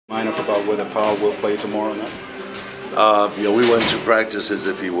Line up about whether Pau will play tomorrow night? We went to practice as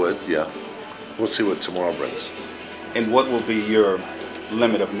if he would, yeah. We'll see what tomorrow brings. And what will be your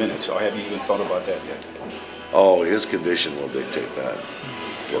limit of minutes, or have you even thought about that yet? Oh, his condition will dictate that.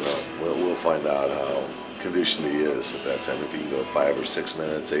 We'll find out how conditioned he is at that time. If he can go 5 or 6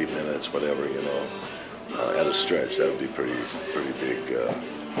 minutes, 8 minutes, whatever, at a stretch, that would be pretty big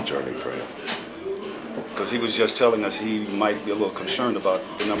journey for him. Because he was just telling us he might be a little concerned about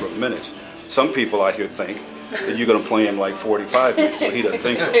the number of minutes. Some people out here think that you're going to play him like 45 minutes, but he doesn't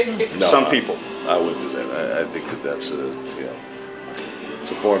think so. No, Some people. I wouldn't do that. I think that's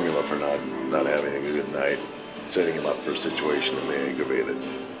it's a formula for not having a good night, setting him up for a situation that may aggravate it.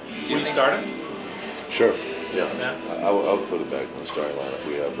 Will you start him? Sure. Yeah. I'll put it back in the starting lineup.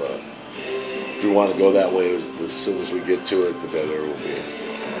 We have. If we want to go that way, as soon as we get to it, the better it will be.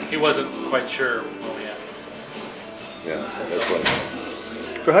 He wasn't quite sure when we asked. Yeah, that's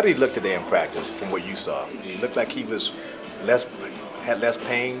right. So how did he look today in practice from what you saw? He looked like he was had less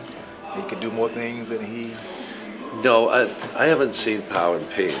pain. He could do more things than he. No, I haven't seen Pau in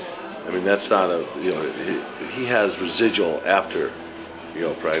pain. I mean, that's not a he has residual after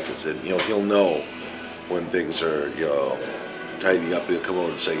practice, and he'll know when things are tightening up. He'll come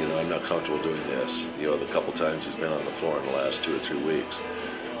over and say, I'm not comfortable doing this. The couple times he's been on the floor in the last 2 or 3 weeks.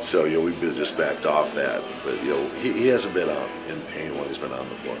 So we've been just backed off that, but he hasn't been out in pain when he's been on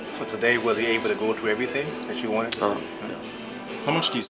the floor. So today, was he able to go through everything that you wanted to see? Yeah. How much do you